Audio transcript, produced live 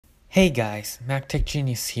Hey guys, MacTech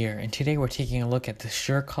Genius here, and today we're taking a look at the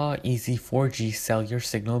SureCall EZ 4G cellular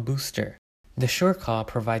signal booster. The SureCall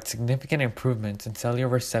provides significant improvements in cellular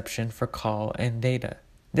reception for call and data.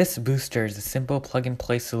 This booster is a simple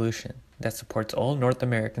plug-and-play solution that supports all North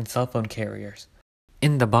American cell phone carriers.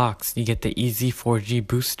 In the box, you get the EZ 4G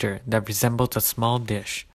booster that resembles a small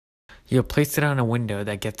dish. You'll place it on a window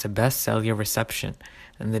that gets the best cellular reception,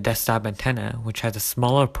 and the desktop antenna, which has a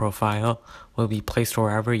smaller profile, will be placed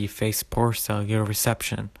wherever you face poor cellular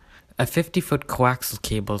reception. A 50-foot coaxial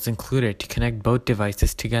cable is included to connect both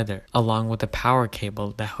devices together, along with a power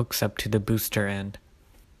cable that hooks up to the booster end.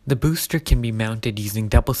 The booster can be mounted using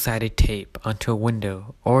double-sided tape onto a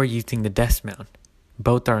window or using the desk mount.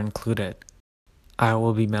 Both are included. I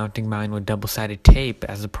will be mounting mine with double-sided tape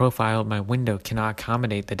as the profile of my window cannot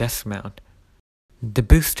accommodate the desk mount. The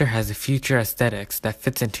booster has a future aesthetics that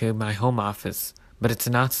fits into my home office, but it's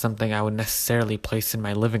not something I would necessarily place in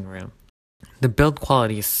my living room. The build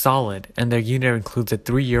quality is solid, and their unit includes a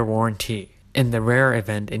 3-year warranty. In the rare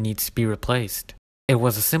event it needs to be replaced. It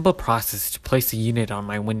was a simple process to place the unit on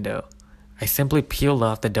my window. I simply peeled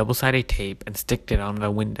off the double-sided tape and sticked it on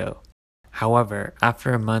the window. However,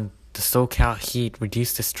 after a month, the SoCal heat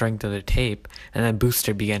reduced the strength of the tape, and the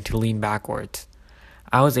booster began to lean backwards.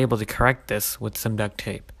 I was able to correct this with some duct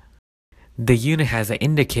tape. The unit has an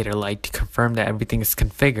indicator light to confirm that everything is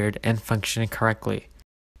configured and functioning correctly.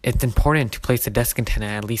 It's important to place the desk antenna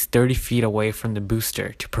at least 30 feet away from the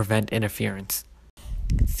booster to prevent interference.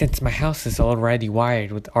 Since my house is already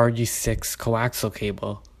wired with RG6 coaxial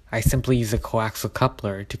cable, I simply use a coaxial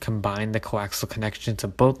coupler to combine the coaxial connections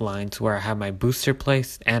of both lines where I have my booster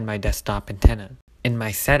placed and my desktop antenna. In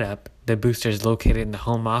my setup, the booster is located in the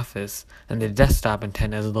home office and the desktop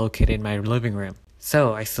antenna is located in my living room.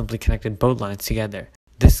 So I simply connected both lines together.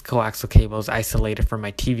 This coaxial cable is isolated from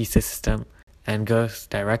my TV system and goes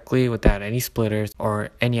directly without any splitters or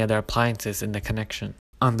any other appliances in the connection.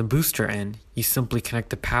 On the booster end, you simply connect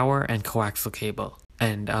the power and coaxial cable.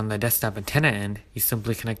 And on the desktop antenna end, you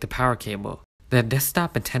simply connect the power cable. The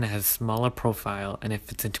desktop antenna has a smaller profile and it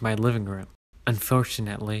fits into my living room.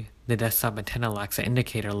 Unfortunately, the desktop antenna lacks an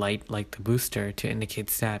indicator light like the booster to indicate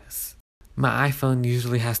status. My iPhone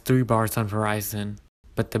usually has 3 bars on Verizon,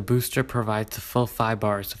 but the booster provides a full 5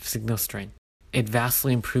 bars of signal strength. It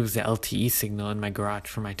vastly improves the LTE signal in my garage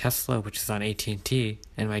for my Tesla, which is on AT&T,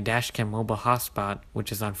 and my dashcam mobile hotspot,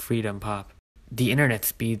 which is on Freedom Pop. The internet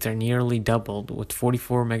speeds are nearly doubled with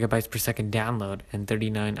 44 megabytes per second download and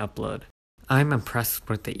 39 upload. I'm impressed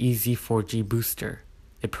with the EZ 4G booster.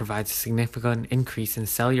 It provides a significant increase in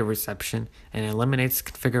cellular reception and eliminates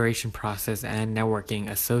the configuration process and networking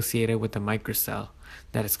associated with the microcell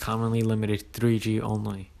that is commonly limited to 3G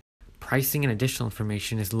only. Pricing and additional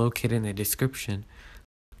information is located in the description.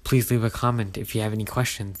 Please leave a comment if you have any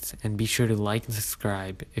questions and be sure to like and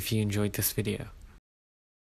subscribe if you enjoyed this video.